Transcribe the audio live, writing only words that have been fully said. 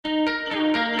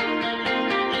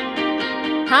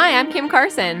Hi, I'm Kim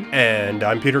Carson. And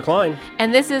I'm Peter Klein.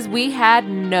 And this is We Had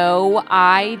No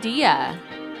Idea.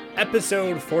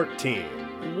 Episode 14.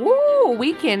 Woo!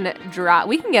 We can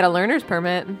get a learner's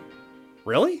permit.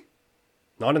 Really?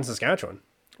 Not in Saskatchewan.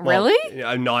 Really? Well,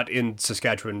 I'm not in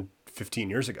Saskatchewan 15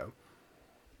 years ago.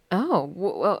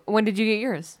 Oh, when did you get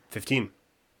yours? 15.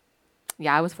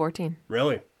 Yeah, I was 14.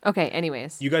 Really? Okay,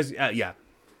 anyways. You guys, yeah.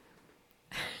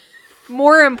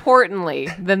 More importantly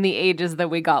than the ages that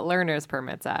we got learner's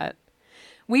permits at,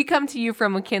 we come to you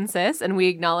from Kinsis, and we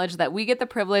acknowledge that we get the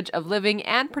privilege of living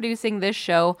and producing this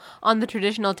show on the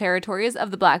traditional territories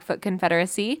of the Blackfoot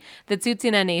Confederacy, the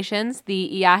Tsuut'ina Nations, the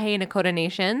Iahe Nakota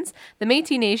Nations, the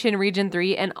Métis Nation Region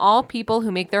 3, and all people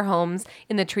who make their homes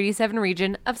in the Treaty 7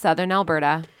 region of southern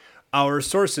Alberta. Our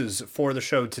sources for the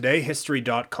show today,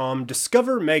 History.com,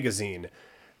 Discover Magazine,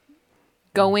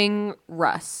 Going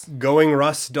Russ.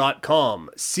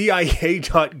 GoingRuss.com,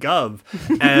 CIA.gov,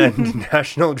 and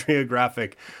National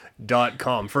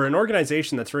Geographic.com. For an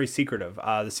organization that's very secretive,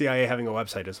 the CIA having a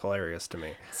website is hilarious to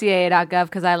me. CIA.gov,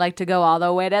 because I like to go all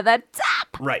the way to the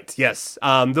top. Right, yes.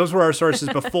 Those were our sources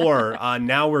before.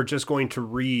 Now we're just going to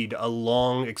read a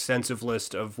long, extensive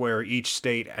list of where each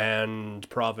state and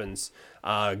province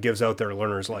gives out their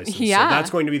learner's license. Yeah. So that's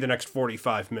going to be the next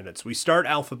 45 minutes. We start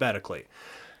alphabetically.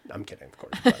 I'm kidding, of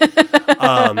course.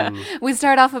 But, We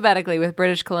start alphabetically with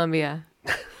British Columbia.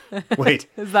 wait.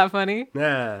 Is that funny?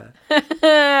 Nah.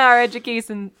 Our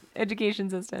education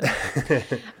system.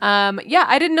 Yeah,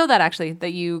 I didn't know that actually,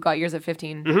 that you got yours at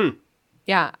 15. Mm-hmm.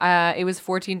 Yeah, it was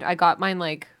 14. I got mine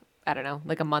I don't know,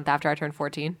 a month after I turned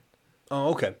 14. Oh,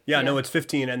 okay. Yeah, no, it's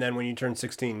 15, and then when you turn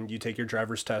 16, you take your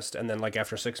driver's test, and then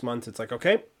after 6 months, it's like,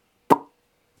 okay.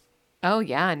 Oh,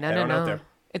 yeah, Head on out no. there.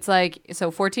 It's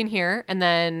 14 here, and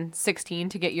then 16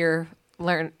 to get your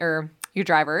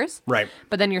drivers. Right.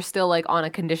 But then you're still on a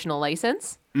conditional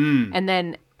license. And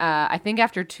then I think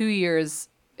after 2 years,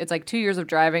 it's 2 years of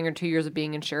driving or 2 years of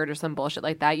being insured or some bullshit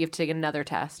like that. You have to take another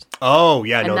test. Oh,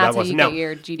 yeah, And no, that's that how you wasn't. get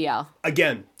your GDL.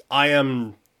 Again, I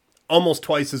am almost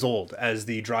twice as old as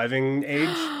the driving age,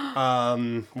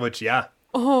 which, yeah.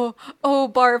 Oh,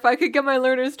 Bar, if I could get my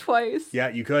learners twice. Yeah,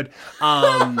 you could.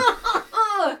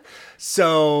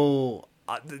 So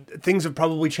things have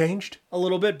probably changed a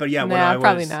little bit, but yeah, when I was...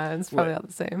 probably not. It's probably not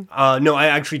the same. No, I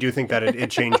actually do think that it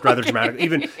changed rather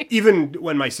dramatically. Even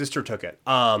when my sister took it,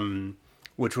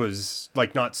 which was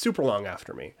not super long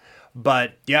after me.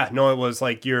 But yeah, no, it was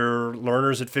your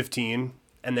learners at 15,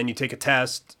 and then you take a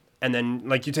test, and then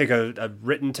you take a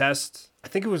written test. I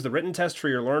think it was the written test for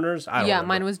your learners. I don't remember.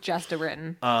 Mine was just a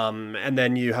written. And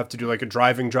then you have to do a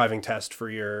driving test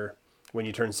for when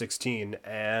you turn 16,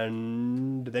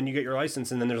 and then you get your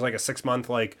license, and then there's a 6 month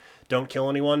don't kill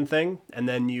anyone thing, and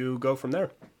then you go from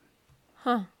there.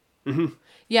 Huh. Mm-hmm.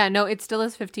 Yeah, no, it still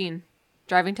is 15.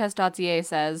 Drivingtest.ca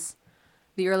says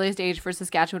the earliest age for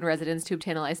Saskatchewan residents to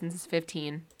obtain a license is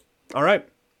 15. All right.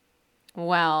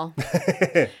 Well,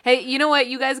 hey, you know what?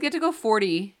 You guys get to go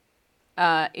 40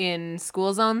 in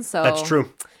school zones, so that's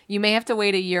true. You may have to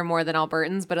wait a year more than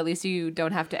Albertans, but at least you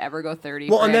don't have to ever go 30.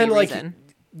 Well, for and then any reason.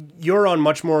 You're on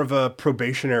much more of a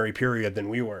probationary period than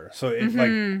we were, so it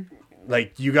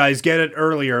you guys get it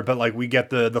earlier, but we get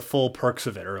the full perks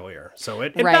of it earlier, so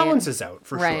it balances out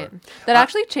for sure. That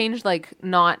actually changed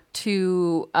not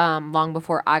too long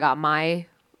before I got my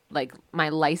my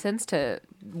license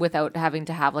without having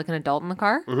to have an adult in the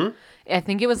car. Mm-hmm. I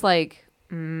think it was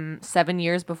 7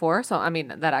 years before, so I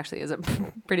mean that actually is a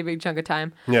pretty big chunk of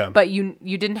time. Yeah, but you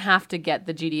didn't have to get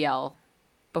the GDL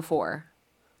before,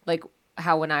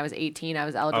 how when I was 18 I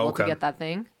was eligible to get that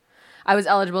thing. I was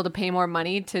eligible to pay more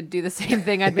money to do the same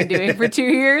thing I'd been doing for 2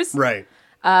 years. Right.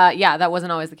 Yeah, that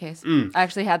wasn't always the case. I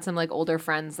actually had some older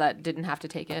friends that didn't have to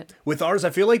take it. With ours, I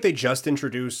feel they just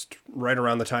introduced right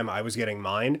around the time I was getting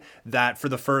mine that for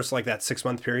the first that 6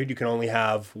 month period, you can only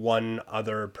have one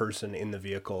other person in the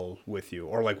vehicle with you,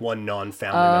 or one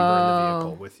non-family member in the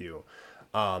vehicle with you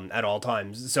at all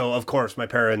times. So of course my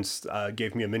parents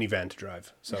gave me a minivan to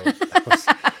drive. So that was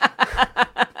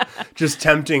just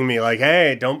tempting me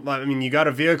hey, you got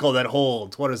a vehicle that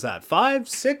holds, what is that, 5,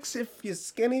 6 if you're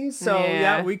skinny. So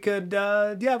yeah we could,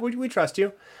 we trust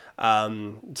you.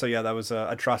 So yeah, that was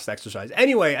a trust exercise.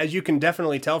 Anyway, as you can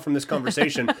definitely tell from this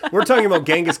conversation, we're talking about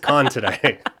Genghis Khan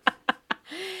today.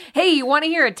 Hey, you want to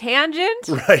hear a tangent?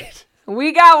 Right.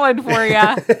 We got one for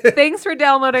you. Thanks for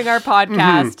downloading our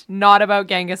podcast, not about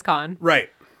Genghis Khan. Right.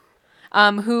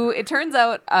 Who, it turns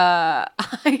out,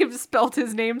 I've spelled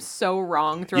his name so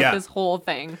wrong throughout this whole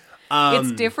thing.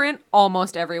 It's different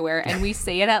almost everywhere, and we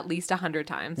say it at least 100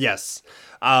 times. Yes.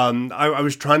 I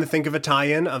was trying to think of a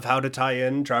tie-in of how to tie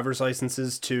in driver's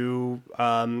licenses to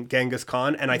Genghis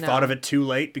Khan, and I thought of it too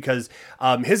late because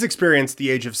his experience at the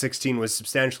age of 16 was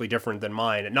substantially different than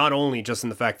mine. Not only just in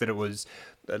the fact that it was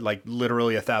like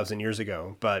literally 1,000 years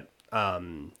ago, but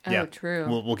yeah, true.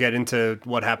 We'll get into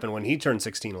what happened when he turned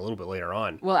 16 a little bit later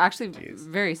on. Well, actually,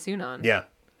 very soon on. Yeah.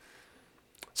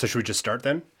 So should we just start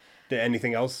then?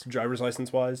 Anything else driver's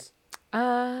license wise?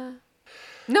 No,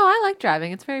 I like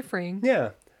driving. It's very freeing.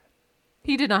 Yeah.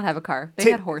 He did not have a car.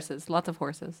 They had horses, lots of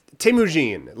horses.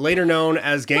 Temujin, later known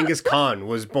as Genghis Khan,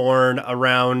 was born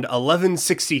around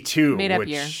 1162. Made up which,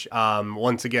 year.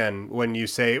 Once again, when you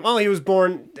say, well, he was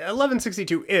born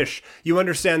 1162-ish, you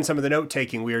understand some of the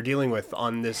note-taking we are dealing with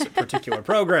on this particular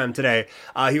program today.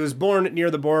 He was born near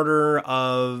the border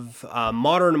of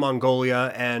modern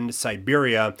Mongolia and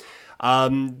Siberia.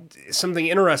 Something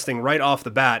interesting right off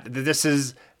the bat, this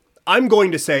is... I'm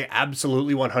going to say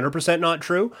absolutely 100% not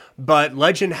true, but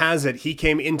legend has it he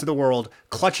came into the world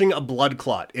clutching a blood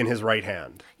clot in his right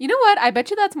hand. You know what? I bet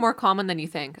you that's more common than you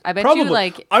think. I bet Probably. you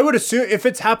like... I would assume if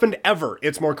it's happened ever,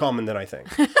 it's more common than I think.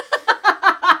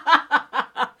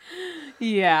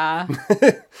 Yeah.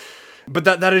 But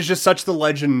that is just such the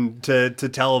legend to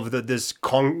tell of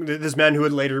this man who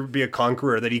would later be a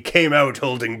conqueror, that he came out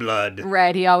holding blood.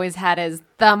 Right. He always had his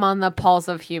thumb on the pulse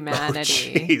of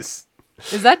humanity. Jeez.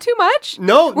 Is that too much?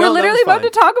 No, We're literally about to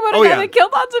talk about a guy that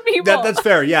killed lots of people. That's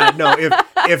fair. Yeah, no,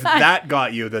 if that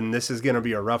got you, then this is going to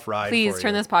be a rough ride. Please for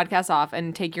turn you. this podcast off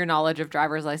and take your knowledge of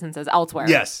driver's licenses elsewhere.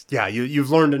 Yes, yeah, you've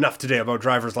learned enough today about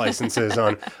driver's licenses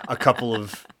on a couple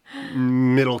of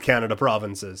middle Canada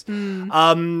provinces.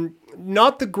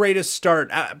 Not the greatest start,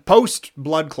 post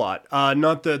blood clot,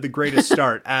 not the greatest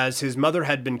start, as his mother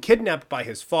had been kidnapped by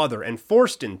his father and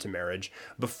forced into marriage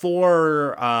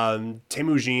before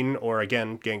Temujin, or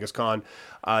again, Genghis Khan,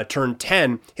 turned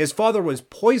 10. His father was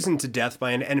poisoned to death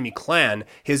by an enemy clan.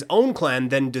 His own clan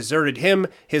then deserted him,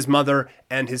 his mother,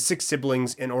 and his 6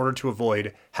 siblings in order to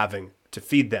avoid having to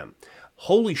feed them.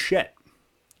 Holy shit.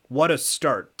 What a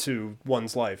start to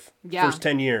one's life. Yeah. First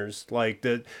 10 years. Like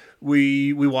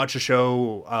we watch a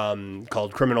show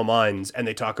called Criminal Minds, and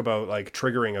they talk about like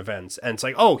triggering events. And it's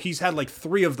like, oh, he's had like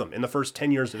 3 of them in the first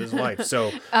 10 years of his life.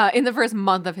 So in the first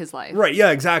month of his life. Right,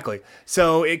 yeah, exactly.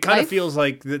 So it kind of feels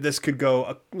like this could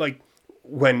go like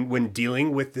when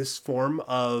dealing with this form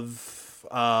of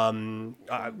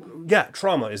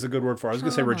trauma is a good word for it. I was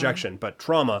going to say rejection, but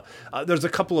trauma. There's a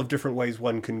couple of different ways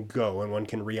one can go and one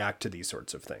can react to these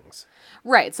sorts of things.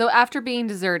 Right. So after being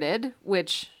deserted,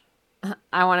 which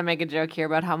I want to make a joke here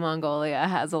about how Mongolia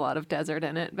has a lot of desert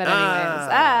in it. But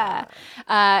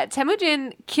anyways,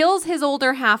 Temujin kills his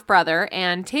older half-brother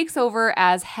and takes over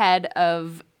as head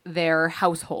of their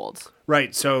household.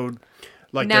 Right. So...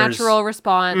 like natural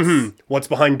response. What's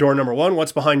behind door number 1?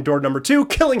 What's behind door number 2?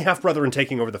 Killing half-brother and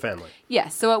taking over the family.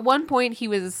 Yes. So at one point, he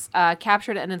was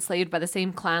captured and enslaved by the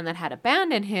same clan that had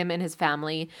abandoned him and his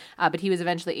family, but he was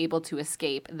eventually able to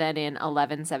escape. Then in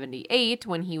 1178,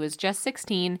 when he was just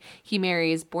 16, he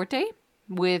marries Borte,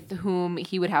 with whom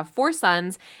he would have 4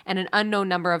 sons and an unknown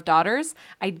number of daughters.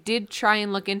 I did try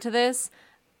and look into this.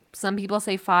 Some people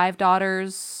say 5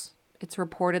 daughters. It's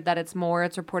reported that it's more.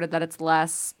 It's reported that it's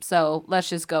less. So let's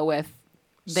just go with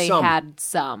they had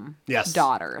some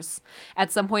daughters.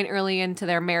 At some point early into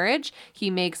their marriage, he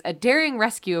makes a daring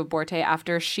rescue of Borte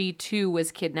after she too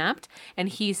was kidnapped. And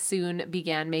he soon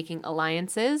began making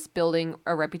alliances, building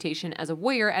a reputation as a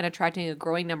warrior and attracting a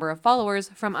growing number of followers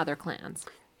from other clans.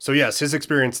 So yes, his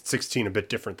experience at 16 a bit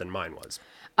different than mine was.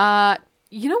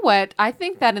 You know what? I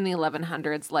think that in the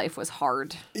 1100s, life was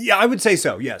hard. Yeah, I would say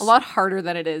so, yes. A lot harder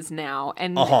than it is now.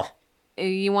 And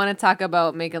you want to talk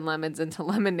about making lemons into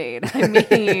lemonade. I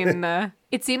mean,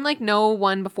 it seemed like no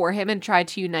one before him had tried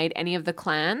to unite any of the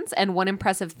clans. And one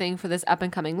impressive thing for this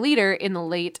up-and-coming leader in the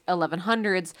late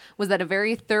 1100s was that a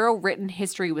very thorough written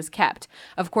history was kept.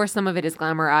 Of course, some of it is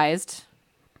glamorized.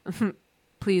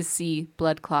 Please see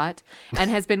Blood Clot,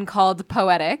 and has been called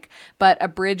poetic, but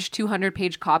abridged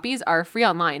 200-page copies are free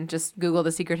online. Just Google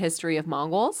The Secret History of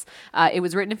Mongols. It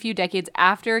was written a few decades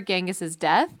after Genghis's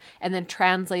death, and then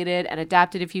translated and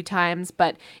adapted a few times,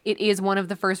 but it is one of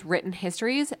the first written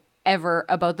histories ever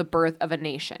about the birth of a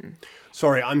nation.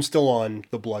 Sorry, I'm still on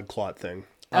the blood clot thing.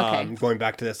 Okay. Going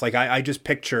back to this, like I just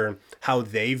picture how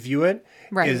they view it.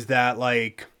 Right. Is that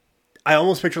like... I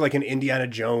almost picture like an Indiana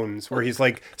Jones where he's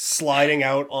like sliding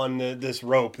out on this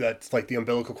rope that's like the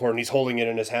umbilical cord, and he's holding it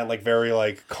in his hand, like very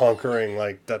like conquering,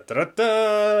 like da da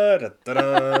da da da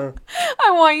da.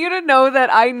 I want you to know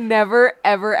that I never,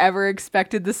 ever, ever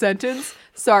expected the sentence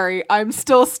Sorry, I'm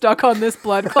still stuck on this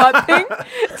blood clot thing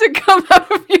to come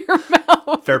out of your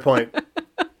mouth. Fair point.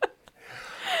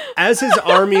 As his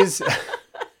armies...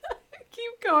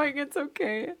 Keep going, it's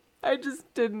okay. I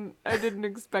didn't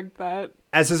expect that.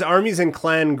 As his armies and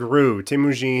clan grew,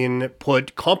 Temujin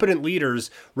put competent leaders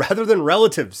rather than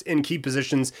relatives in key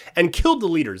positions and killed the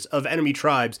leaders of enemy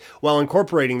tribes while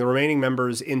incorporating the remaining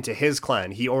members into his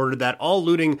clan. He ordered that all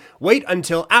looting wait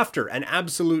until after an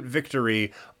absolute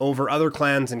victory over other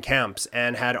clans and camps,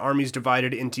 and had armies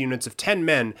divided into units of 10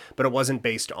 men, but it wasn't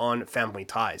based on family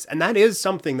ties. And that is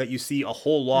something that you see a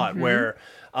whole lot where...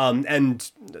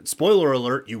 and spoiler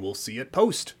alert, you will see it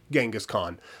post Genghis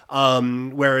Khan,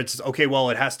 where it's, okay, well,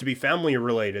 it has to be family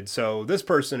related. So this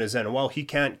person is in, well, he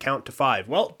can't count to 5.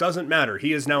 Well, doesn't matter.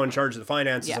 He is now in charge of the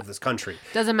finances of this country.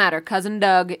 Doesn't matter. Cousin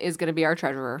Doug is going to be our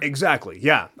treasurer. Exactly.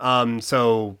 Yeah.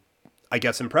 So I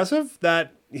guess impressive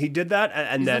that he did that.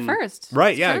 And He's then the first.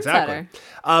 Right. He's Yeah, exactly.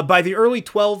 By the early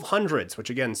 1200s, which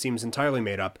again seems entirely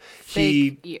made up,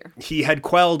 he had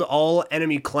quelled all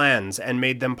enemy clans and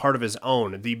made them part of his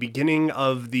own, the beginning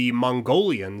of the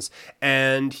Mongolians,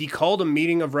 and he called a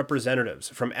meeting of representatives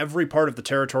from every part of the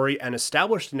territory and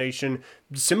established a nation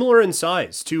similar in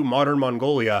size to modern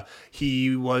Mongolia.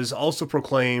 He was also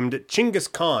proclaimed Chinggis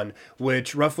Khan,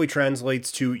 which roughly translates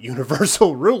to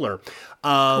universal ruler,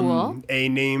 Cool. a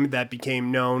name that became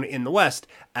known in the West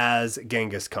as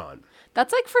Genghis Khan.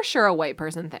 That's like for sure a white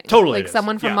person thing. Totally Like it is.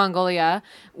 someone from Yeah. Mongolia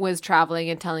was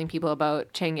traveling and telling people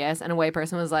about Chinggis, and a white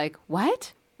person was like,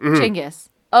 what? Chinggis.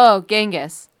 Oh,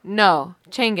 Genghis. No,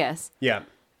 Chinggis. Yeah.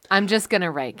 I'm just going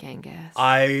to write Genghis.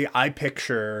 I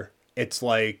picture it's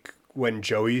like when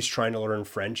Joey's trying to learn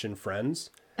French in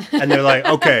Friends, and they're like,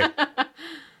 okay,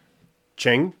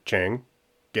 Ching,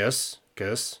 Gis,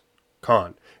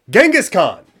 Khan. Genghis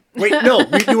Khan. Wait, no,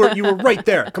 you were right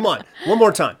there. Come on, one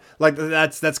more time. Like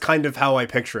that's kind of how I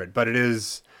picture it, but it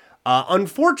is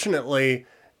unfortunately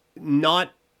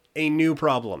not a new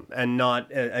problem and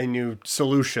not a new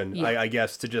solution. Yeah. I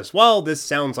guess to just, well, this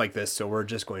sounds like this, so we're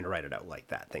just going to write it out like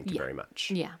that. Thank you very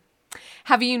much. Yeah.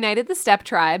 Have you united the steppe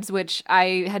tribes, which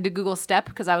I had to Google steppe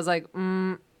because I was like,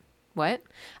 what?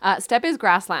 Steppe is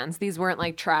grasslands. These weren't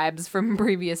like tribes from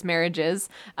previous marriages.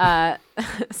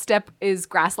 Steppe is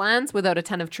grasslands without a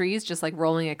ton of trees, just like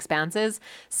rolling expanses.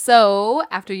 So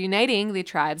after uniting the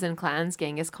tribes and clans,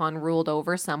 Genghis Khan ruled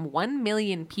over some 1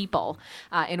 million people.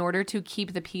 In order to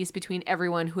keep the peace between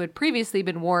everyone who had previously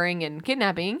been warring and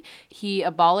kidnapping, he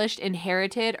abolished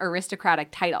inherited aristocratic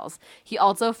titles. He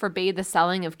also forbade the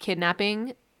selling of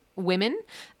kidnapping women,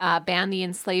 banned the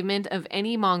enslavement of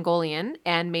any Mongolian,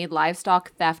 and made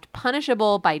livestock theft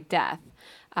punishable by death.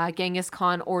 Genghis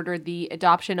Khan ordered the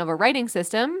adoption of a writing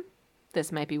system.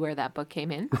 This might be where that book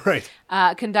came in. Right.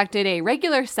 Conducted a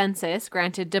regular census,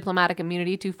 granted diplomatic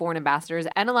immunity to foreign ambassadors,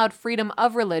 and allowed freedom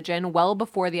of religion well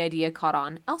before the idea caught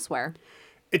on elsewhere.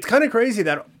 It's kind of crazy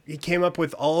that he came up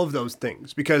with all of those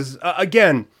things because,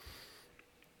 again,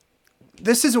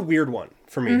 this is a weird one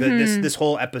for me, this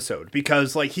whole episode,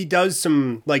 because like he does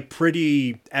some like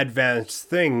pretty advanced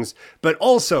things, but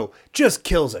also just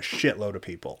kills a shitload of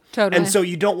people. Totally. And so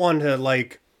you don't want to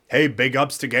like, hey, big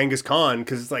ups to Genghis Khan,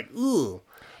 because it's like, ooh.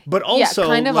 But also, yeah,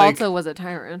 kind of like, also was a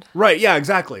tyrant. right, yeah,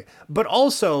 exactly. But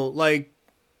also, like,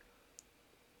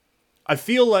 I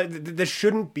feel like this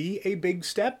shouldn't be a big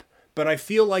step, but I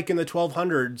feel like in the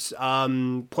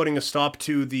 1200s, putting a stop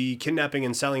to the kidnapping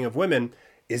and selling of women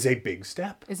is a big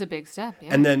step. It's a big step,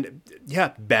 yeah. And then,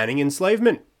 yeah, banning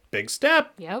enslavement, big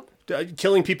step. Yep.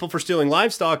 Killing people for stealing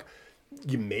livestock,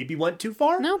 you maybe went too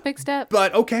far. No, big step.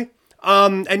 But okay.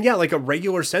 And yeah, like a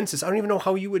regular census, I don't even know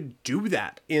how you would do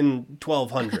that in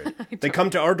 1200. They come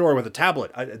to our door with a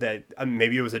tablet.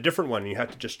 Maybe it was a different one and you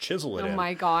had to just chisel it in. Oh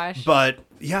my gosh. But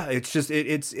yeah, it's just,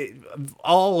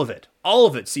 all of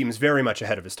it seems very much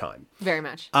ahead of his time. Very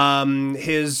much.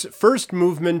 His first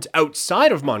movement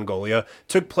outside of Mongolia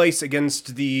took place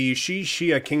against the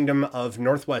Xia kingdom of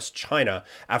northwest China.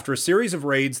 After a series of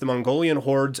raids, the Mongolian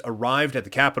hordes arrived at the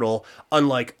capital.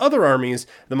 Unlike other armies,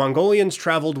 the Mongolians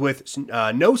traveled with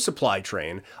no supply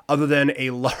train other than a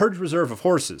large reserve of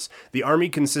horses. The army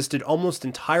consisted almost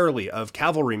entirely of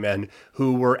cavalrymen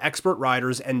who were expert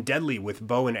riders and deadly with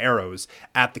bow and arrows.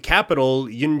 At the capital,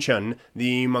 Yinchuan,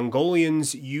 the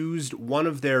Mongolians used one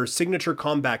of their signature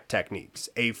combat techniques,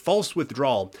 a false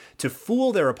withdrawal, to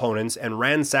fool their opponents and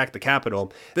ransack the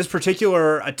capital. This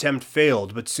particular attempt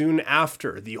failed, but soon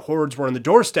after the hordes were on the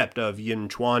doorstep of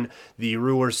Yinchuan, the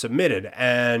ruler submitted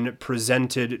and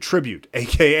presented tribute,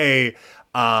 aka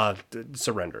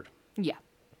surrendered. Yeah.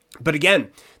 But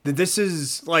again, this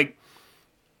is like,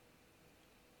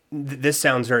 this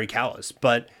sounds very callous,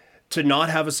 but to not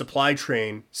have a supply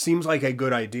train seems like a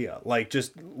good idea. Like,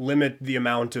 just limit the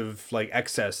amount of like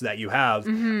excess that you have.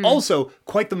 Also,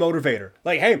 quite the motivator.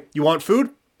 Like, hey, you want food?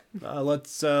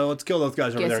 Let's kill those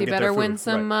guys over there and get their food. Guess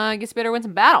you better win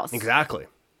some battles. Exactly.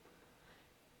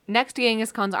 Next,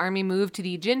 Genghis Khan's army moved to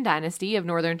the Jin dynasty of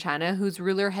northern China, whose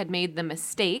ruler had made the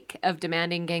mistake of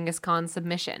demanding Genghis Khan's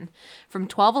submission. From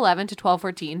 1211 to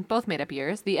 1214, both made-up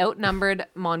years, the outnumbered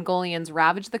Mongolians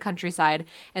ravaged the countryside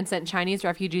and sent Chinese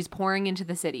refugees pouring into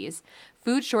the cities.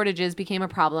 Food shortages became a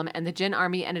problem, and the Jin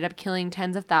army ended up killing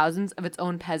tens of thousands of its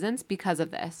own peasants because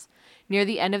of this. Near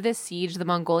the end of this siege, the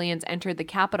Mongolians entered the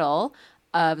capital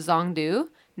of Zhongdu,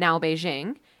 now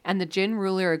Beijing, and the Jin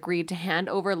ruler agreed to hand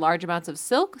over large amounts of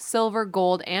silk, silver,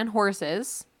 gold, and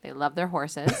horses, they love their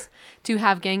horses, to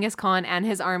have Genghis Khan and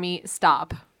his army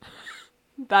stop.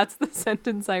 That's the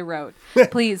sentence I wrote.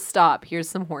 Please stop. Here's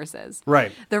some horses.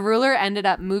 Right. The ruler ended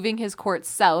up moving his court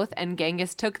south, and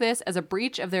Genghis took this as a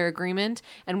breach of their agreement,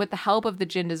 and with the help of the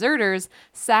Jin deserters,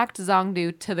 sacked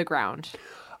Zhongdu to the ground.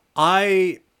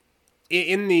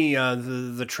 In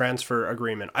the transfer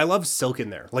agreement, I love silk in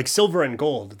there, like silver and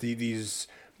gold. These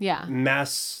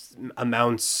mass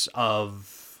amounts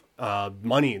of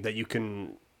money that you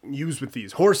can use with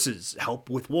these. Horses help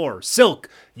with war. Silk,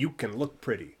 you can look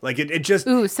pretty. Like it just...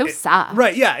 Ooh, so soft.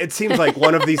 Right, yeah. It seems like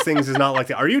one of these things is not like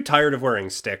that. Are you tired of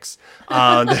wearing sticks? We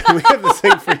have this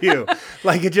thing for you.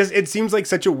 Like it seems like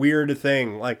such a weird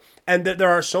thing. Like, and there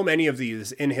are so many of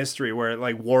these in history where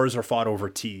like wars are fought over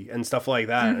tea and stuff like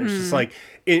that. Mm-hmm. It's just like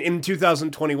in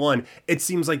 2021, it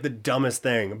seems like the dumbest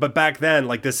thing. But back then,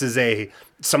 like this is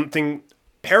something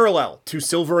parallel to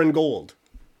silver and gold.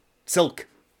 Silk.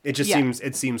 It just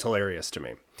seems hilarious to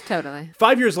me. Totally.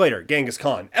 5 years later, Genghis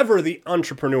Khan, ever the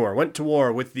entrepreneur, went to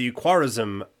war with the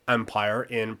Khwarezm Empire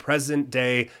in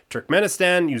present-day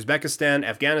Turkmenistan, Uzbekistan,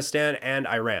 Afghanistan, and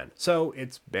Iran. So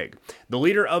it's big. The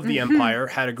leader of the empire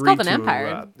had agreed to...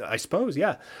 empire. I suppose,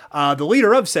 yeah. The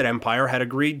leader of said empire had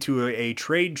agreed to a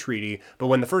trade treaty, but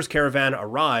when the first caravan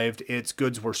arrived, its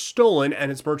goods were stolen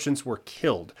and its merchants were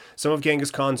killed. Some of Genghis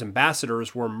Khan's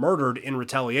ambassadors were murdered in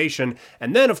retaliation,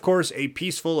 and then, of course, a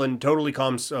peaceful and totally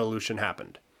calm solution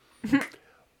happened.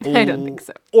 I don't think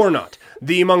so. Or not.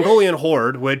 The Mongolian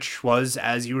horde, which was,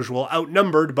 as usual,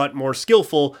 outnumbered but more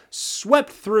skillful,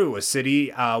 swept through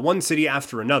one city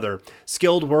after another.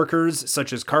 Skilled workers,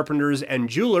 such as carpenters and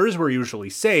jewelers, were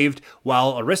usually saved,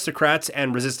 while aristocrats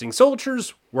and resisting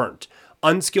soldiers weren't.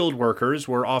 Unskilled workers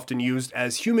were often used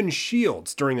as human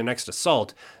shields during the next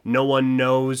assault. No one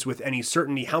knows with any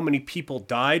certainty how many people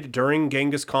died during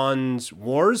Genghis Khan's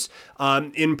wars,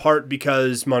 in part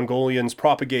because Mongolians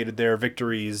propagated their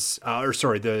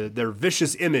their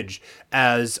vicious image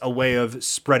as a way of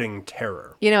spreading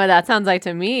terror. You know what that sounds like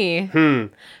to me?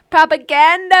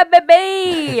 Propaganda,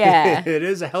 baby! It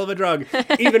is a hell of a drug,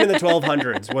 even in the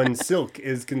 1200s, when silk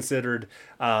is considered...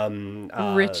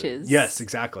 riches. Yes,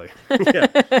 exactly.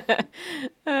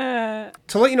 To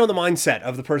let you know the mindset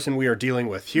of the person we are dealing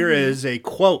with, here is a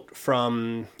quote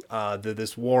from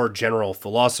this war general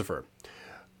philosopher.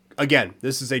 Again,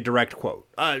 this is a direct quote,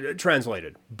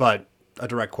 translated, but a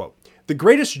direct quote. The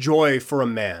greatest joy for a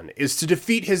man is to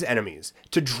defeat his enemies,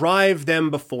 to drive them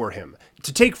before him,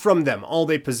 to take from them all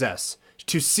they possess,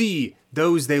 to see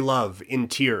those they love in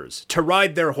tears, to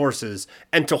ride their horses,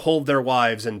 and to hold their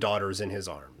wives and daughters in his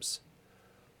arms.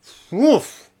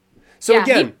 Woof. So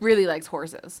again, he really likes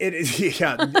horses. It is,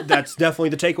 that's definitely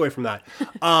the takeaway from that.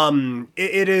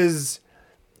 It is,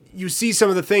 you see some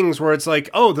of the things where it's like,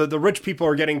 oh, the rich people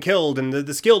are getting killed, and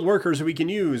the skilled workers who we can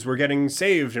use, we're getting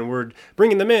saved, and we're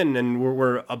bringing them in, and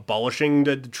we're abolishing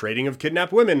the trading of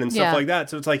kidnapped women and stuff like that.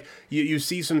 So it's like, you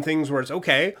see some things where it's,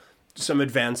 okay, some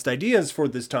advanced ideas for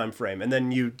this time frame, and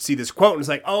then you see this quote, and it's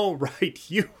like, oh, right,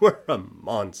 you were a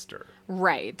monster.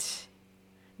 Right.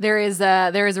 There is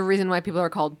a reason why people are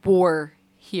called war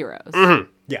heroes. Mm-hmm.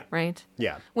 Yeah. Right?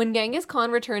 Yeah. When Genghis Khan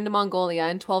returned to Mongolia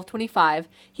in 1225,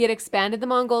 he had expanded the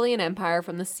Mongolian Empire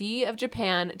from the Sea of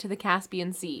Japan to the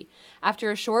Caspian Sea.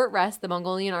 After a short rest, the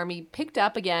Mongolian army picked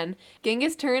up again.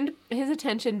 Genghis turned his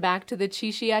attention back to the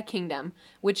Chishia Kingdom,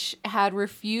 which had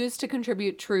refused to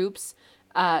contribute troops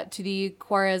to the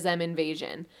Khwarezm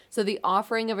invasion. So the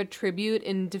offering of a tribute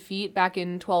in defeat back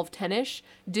in 1210-ish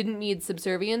didn't need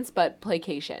subservience, but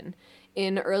placation.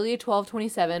 In early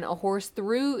 1227, a horse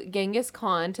threw Genghis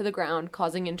Khan to the ground,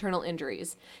 causing internal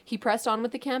injuries. He pressed on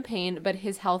with the campaign, but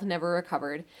his health never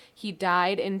recovered. He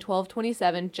died in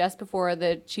 1227, just before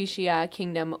the Chishia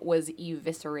Kingdom was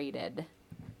eviscerated.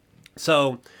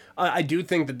 So I do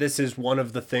think that this is one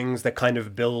of the things that kind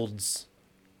of builds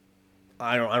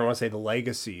I don't want to say the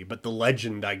legacy, but the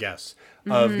legend, I guess,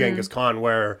 of Genghis Khan,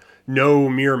 where no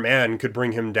mere man could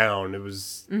bring him down. It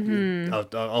was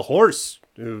a horse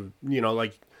who,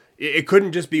 like, it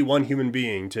couldn't just be one human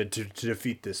being to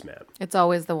defeat this man. It's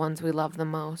always the ones we love the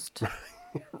most.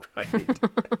 Right.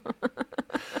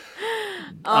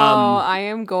 I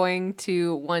am going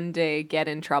to one day get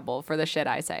in trouble for the shit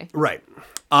I say. Right.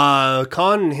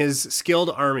 Khan and his skilled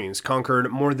armies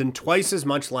conquered more than twice as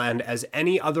much land as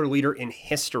any other leader in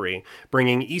history,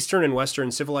 bringing Eastern and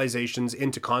Western civilizations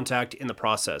into contact in the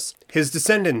process. His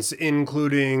descendants,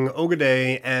 including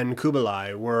Ogedei and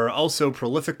Kublai, were also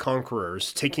prolific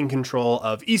conquerors, taking control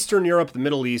of Eastern Europe, the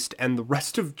Middle East, and the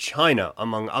rest of China,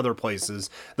 among other places.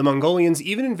 The Mongolians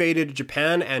even invaded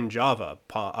Japan and Java,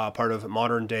 part of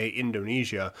modern-day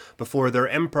Indonesia, before their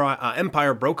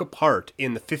empire broke apart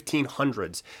in the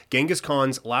 1500s. Genghis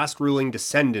Khan's last ruling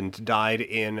descendant died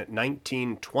in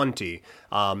 1920,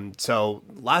 so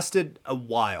lasted a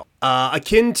while.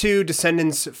 Akin to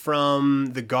descendants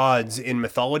from the gods in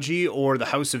mythology or the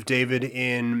House of David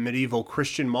in medieval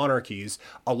Christian monarchies,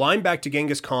 a line back to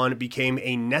Genghis Khan became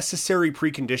a necessary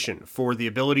precondition for the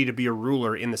ability to be a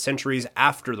ruler in the centuries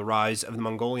after the rise of the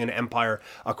Mongolian Empire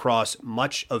across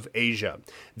much of Asia.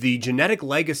 The genetic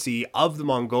legacy of the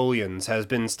Mongolians has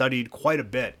been studied quite a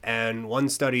bit, and one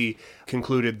study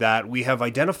concluded that we have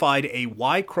identified a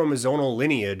Y chromosomal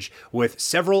lineage with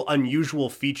several unusual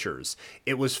features.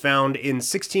 It was found in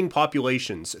 16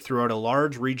 populations throughout a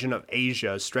large region of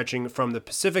Asia stretching from the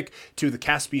Pacific to the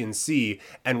Caspian Sea,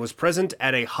 and was present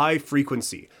at a high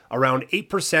frequency. Around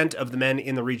 8% of the men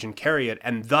in the region carry it,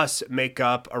 and thus make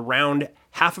up around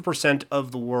 0.5%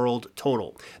 of the world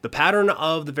total. The pattern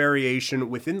of the variation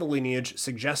within the lineage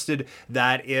suggested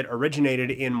that it originated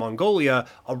in Mongolia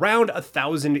around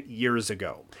 1,000 years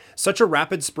ago. Such a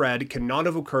rapid spread cannot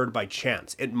have occurred by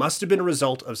chance. It must have been a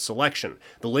result of selection.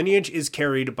 The lineage is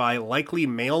carried by likely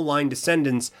male line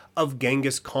descendants of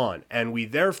Genghis Khan, and we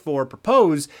therefore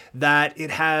propose that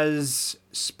it has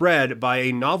spread by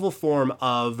a novel form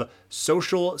of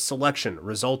social selection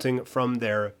resulting from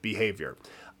their behavior.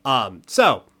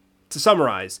 So, to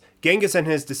summarize, Genghis and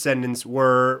his descendants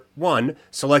were, 1,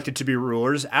 selected to be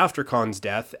rulers after Khan's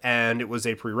death, and it was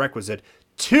a prerequisite.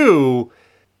 2,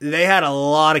 they had a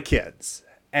lot of kids,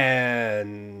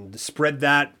 and spread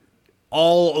that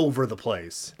all over the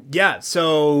place. Yeah,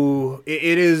 so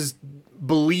it is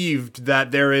believed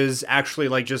that there is actually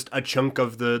like just a chunk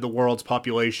of the world's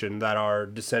population that are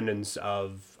descendants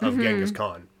of Genghis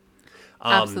Khan.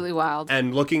 Absolutely wild.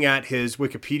 And looking at his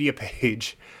Wikipedia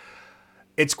page,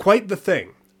 it's quite the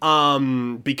thing.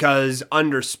 Because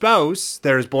under spouse,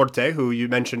 there's Borte, who you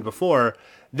mentioned before.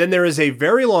 Then there is a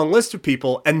very long list of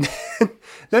people. And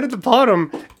then at the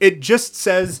bottom, it just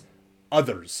says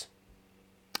others.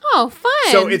 Oh, fun.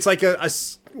 So it's like a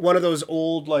one of those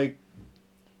old like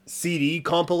CD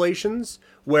compilations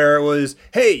where it was,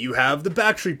 hey, you have the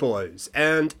Backstreet Boys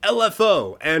and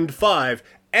LFO and Five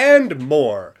and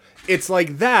more. It's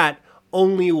like that,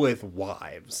 only with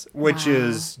wives, which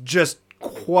is just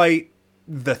quite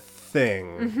the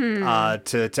thing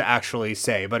to actually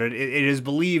say. But it is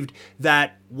believed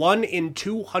that 1 in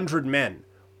 200 men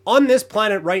on this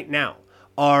planet right now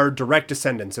are direct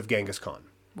descendants of Genghis Khan.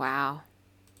 Wow.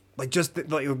 Like, just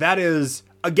like that is,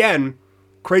 again,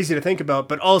 crazy to think about,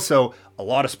 but also a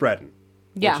lot of spreading.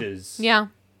 Yeah. Which is... Yeah.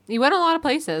 He went a lot of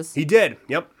places. He did.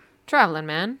 Yep. Traveling,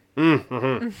 man.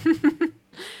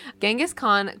 Genghis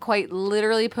Khan quite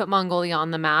literally put Mongolia on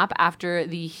the map after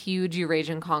the huge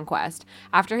Eurasian conquest.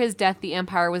 After his death, the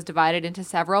empire was divided into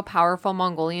several powerful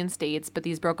Mongolian states, but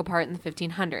these broke apart in the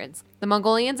 1500s. The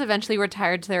Mongolians eventually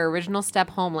retired to their original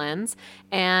steppe homelands,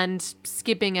 and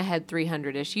skipping ahead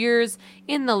 300-ish years,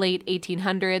 in the late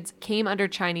 1800s, came under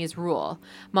Chinese rule.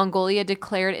 Mongolia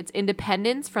declared its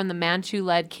independence from the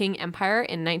Manchu-led Qing Empire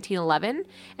in 1911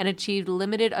 and achieved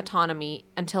limited autonomy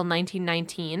until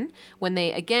 1919, when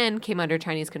they again came under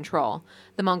Chinese control.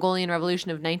 The Mongolian Revolution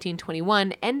of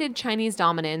 1921 ended Chinese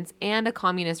dominance and a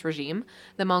communist regime.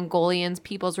 The Mongolian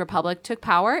People's Republic took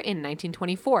power in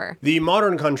 1924. The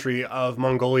modern country of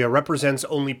Mongolia represents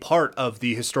only part of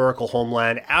the historical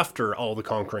homeland after all the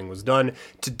conquering was done.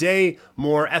 Today,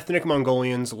 more ethnic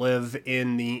Mongolians live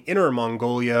in the Inner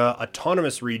Mongolia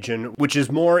Autonomous Region, which is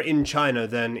more in China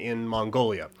than in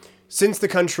Mongolia. Since the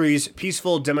country's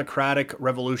peaceful democratic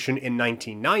revolution in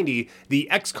 1990,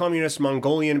 the ex-communist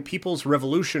Mongolian People's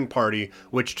Revolution Party,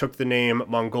 which took the name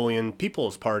Mongolian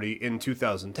People's Party in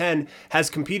 2010, has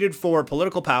competed for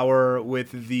political power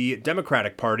with the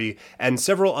Democratic Party and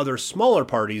several other smaller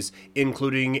parties,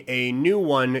 including a new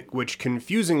one which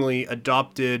confusingly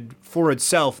adopted for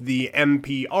itself the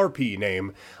MPRP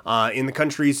name. In the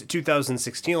country's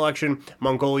 2016 election,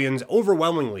 Mongolians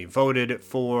overwhelmingly voted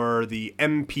for the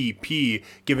MPP,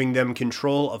 giving them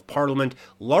control of parliament,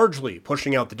 largely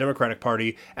pushing out the Democratic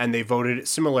Party, and they voted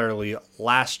similarly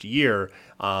last year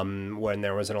when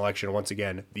there was an election. Once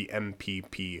again, the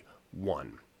MPP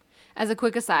won. As a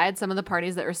quick aside, some of the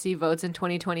parties that received votes in the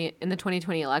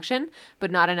 2020 election, but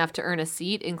not enough to earn a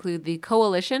seat, include the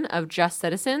Coalition of Just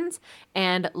Citizens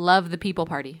and Love the People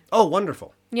Party. Oh,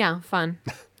 wonderful. Yeah, fun.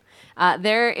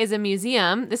 There is a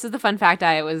museum. This is the fun fact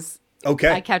I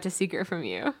kept a secret from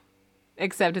you.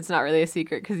 Except it's not really a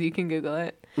secret because you can Google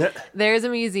it. There's a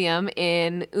museum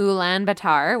in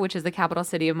Ulaanbaatar, which is the capital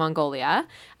city of Mongolia,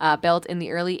 built in the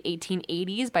early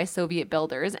 1880s by Soviet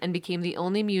builders and became the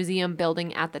only museum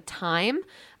building at the time.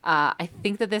 I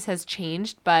think that this has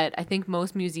changed, but I think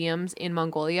most museums in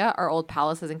Mongolia are old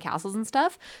palaces and castles and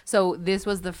stuff. So this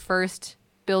was the first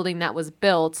building that was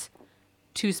built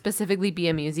to specifically be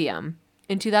a museum.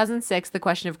 In 2006, the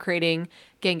question of creating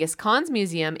Genghis Khan's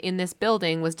museum in this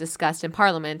building was discussed in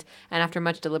Parliament, and after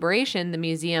much deliberation, the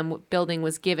museum building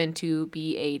was given to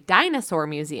be a dinosaur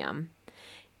museum.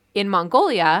 In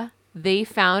Mongolia, they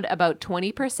found about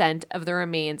 20% of the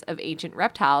remains of ancient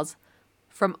reptiles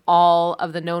from all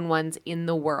of the known ones in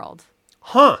the world.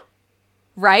 Huh.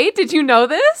 Right? Did you know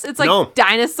this? It's like No.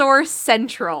 Dinosaur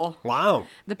Central. Wow.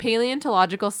 The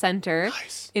Paleontological Center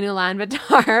Nice. in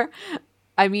Ulaanbaatar,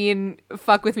 I mean,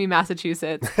 fuck with me,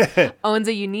 Massachusetts, owns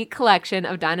a unique collection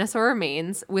of dinosaur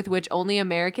remains with which only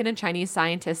American and Chinese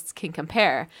scientists can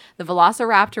compare. The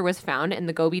Velociraptor was found in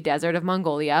the Gobi Desert of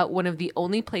Mongolia, one of the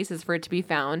only places for it to be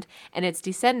found, and its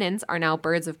descendants are now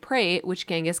birds of prey, which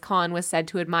Genghis Khan was said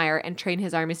to admire and train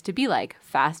his armies to be like,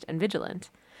 fast and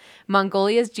vigilant.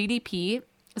 Mongolia's GDP,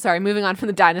 moving on from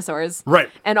the dinosaurs. Right.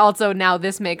 And also now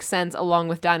this makes sense along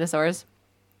with dinosaurs.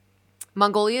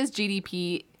 Mongolia's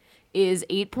GDP is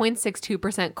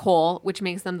 8.62% coal, which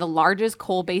makes them the largest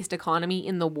coal-based economy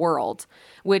in the world,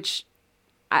 which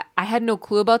I had no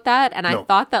clue about that. And No. I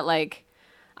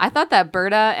thought that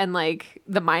Berta and like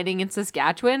the mining in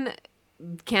Saskatchewan,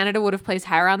 Canada would have placed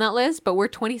higher on that list, but we're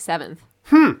 27th.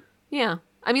 Yeah.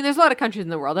 I mean, there's a lot of countries in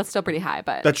the world. That's still pretty high,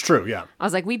 but That's true, yeah. I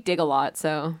was like, we dig a lot.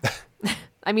 So,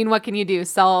 I mean, what can you do?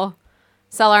 Sell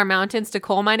our mountains to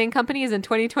coal mining companies in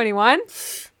 2021?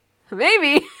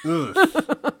 Maybe.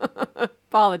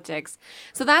 Politics.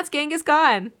 So that's Genghis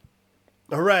Khan.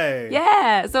 Hooray.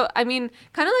 Yeah. So, I mean,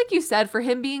 kind of like you said, for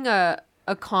him being a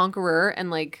conqueror and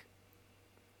like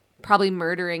probably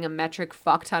murdering a metric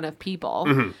fuck ton of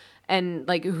people and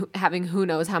like having who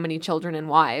knows how many children and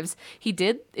wives, he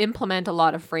did implement a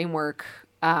lot of framework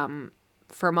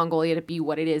for Mongolia to be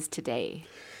what it is today.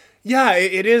 Yeah,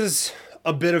 it is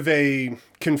a bit of a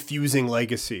confusing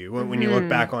legacy when you look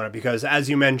back on it, because as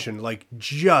you mentioned, like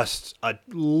just a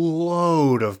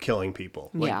load of killing people,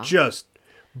 like Yeah. just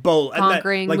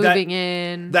Conquering, moving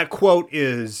in. That quote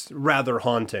is rather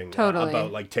haunting. Totally.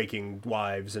 About like taking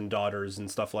wives and daughters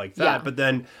and stuff like that. Yeah. But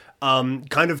then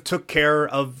kind of took care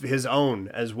of his own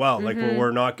as well. Like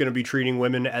we're not going to be treating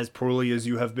women as poorly as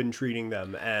you have been treating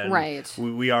them, and Right.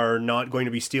 we are not going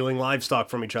to be stealing livestock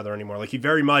from each other anymore. Like he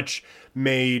very much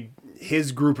made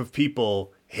his group of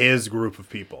people his group of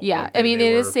people. Yeah, Like, I mean,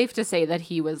 they it is were- safe to say that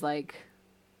he was like,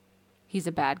 he's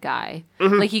a bad guy.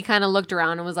 Like, he kind of looked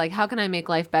around and was like, how can I make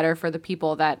life better for the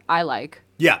people that I like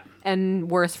Yeah.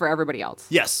 and worse for everybody else?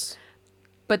 Yes.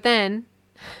 But then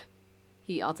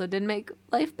he also did make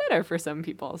life better for some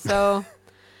people. So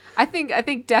I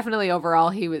think definitely overall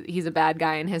he's a bad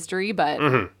guy in history, but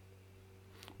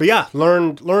But yeah,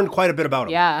 learned quite a bit about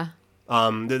him. yeah.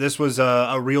 This was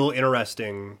a real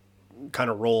interesting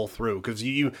kind of roll through, because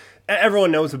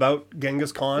everyone knows about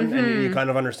Genghis Khan, and you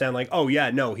kind of understand like, oh yeah,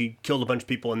 no, he killed a bunch of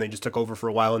people and they just took over for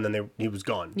a while and then he was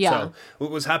gone. Yeah. So I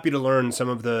was happy to learn some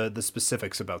of the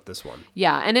specifics about this one.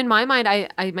 Yeah, and in my mind,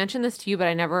 I mentioned this to you, but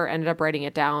I never ended up writing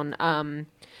it down.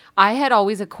 I had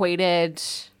always equated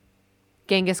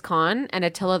Genghis Khan and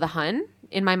Attila the Hun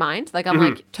in my mind. Like, I'm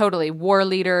like, totally, war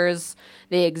leaders,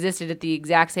 they existed at the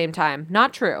exact same time.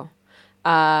 Not true.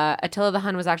 Attila the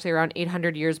Hun was actually around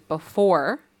 800 years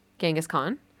before Genghis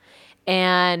Khan,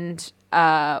 and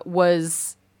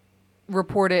was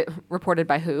reported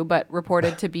by who, but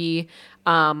reported to be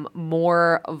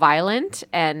more violent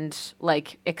and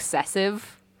like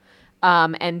excessive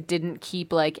and didn't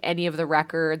keep like any of the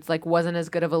records, like wasn't as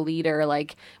good of a leader,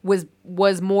 like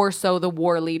was more so the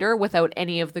war leader without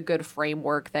any of the good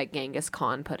framework that Genghis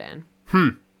Khan put in.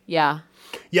 Yeah.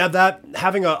 Yeah, that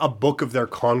having a book of their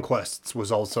conquests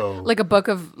was also Like a book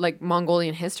of like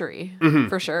Mongolian history,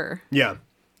 for sure. yeah.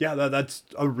 That's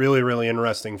a really, really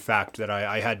interesting fact that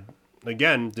I had,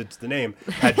 again, it's the name,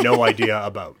 had no idea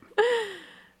about.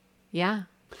 Yeah.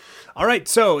 All right,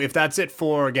 so if that's it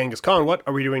for Genghis Khan, what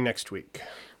are we doing next week?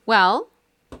 Well,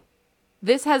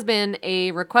 this has been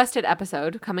a requested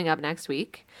episode coming up next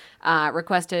week.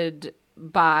 Requested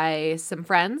by some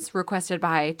friends, requested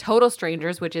by total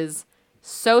strangers, which is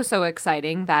so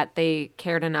exciting that they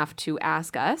cared enough to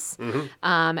ask us.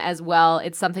 As well,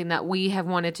 it's something that we have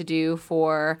wanted to do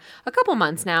for a couple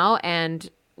months now, and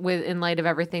in light of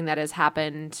everything that has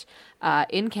happened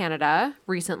in Canada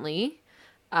recently,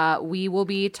 we will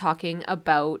be talking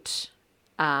about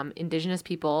Indigenous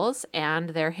peoples and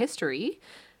their history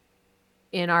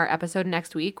in our episode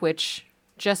next week, which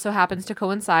just so happens to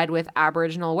coincide with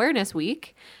Aboriginal Awareness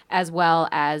Week, as well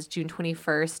as June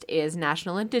 21st is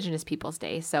National Indigenous Peoples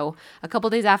Day. So a couple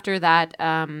days after that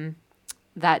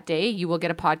that day, you will get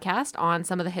a podcast on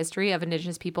some of the history of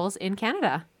Indigenous peoples in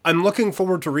Canada. I'm looking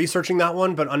forward to researching that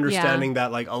one, but understanding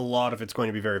that like a lot of it's going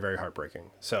to be very, very heartbreaking.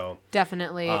 So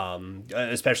definitely,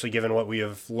 especially given what we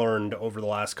have learned over the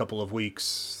last couple of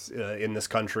weeks in this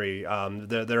country,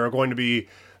 there are going to be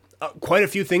quite a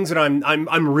few things that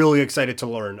I'm really excited to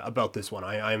learn about this one.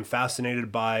 I am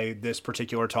fascinated by this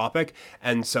particular topic,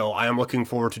 and so I am looking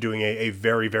forward to doing a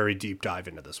very, very deep dive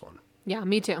into this one. Yeah,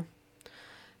 me too.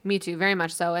 Me too, very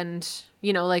much so. And,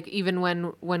 you know, like even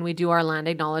when we do our land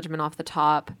acknowledgement off the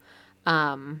top,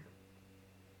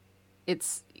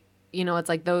 it's, you know, it's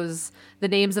like the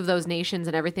names of those nations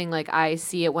and everything, like I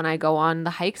see it when I go on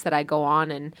the hikes that I go on.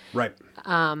 And, right.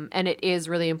 And it is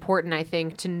really important, I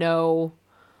think, to know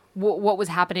what was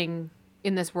happening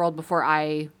in this world before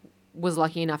I was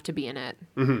lucky enough to be in it.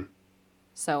 Mm-hmm.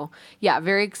 So yeah,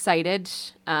 very excited.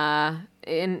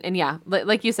 And yeah,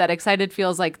 like you said, excited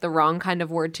feels like the wrong kind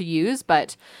of word to use,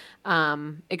 but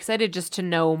excited just to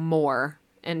know more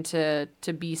and to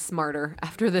be smarter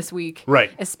after this week.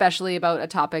 Right. Especially about a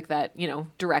topic that, you know,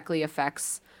 directly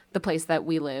affects the place that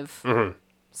we live. Mm-hmm.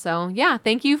 So yeah,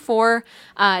 thank you for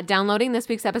downloading this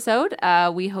week's episode.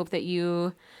 We hope that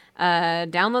you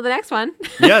download the next one.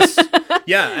 Yes.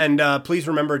 Yeah. And please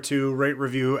remember to rate,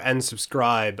 review, and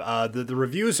subscribe. The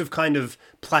reviews have kind of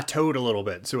plateaued a little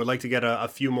bit. So I'd like to get a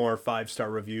few more 5-star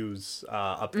reviews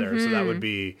up there. So that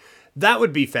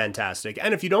would be fantastic.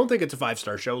 And if you don't think it's a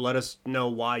 5-star show, let us know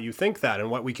why you think that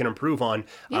and what we can improve on.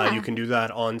 Yeah. You can do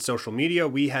that on social media.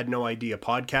 We Had No Idea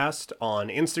Podcast on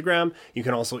Instagram. You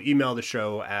can also email the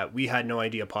show at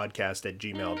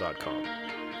wehadnoideapodcast@gmail.com.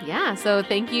 Yeah, so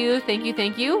thank you.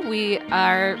 We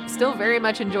are still very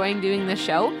much enjoying doing this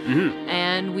show,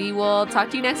 and we will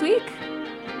talk to you next week.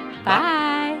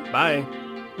 Bye. Bye.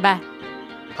 Bye.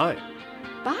 Hi.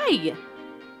 Bye.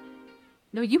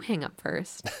 No, you hang up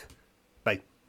first.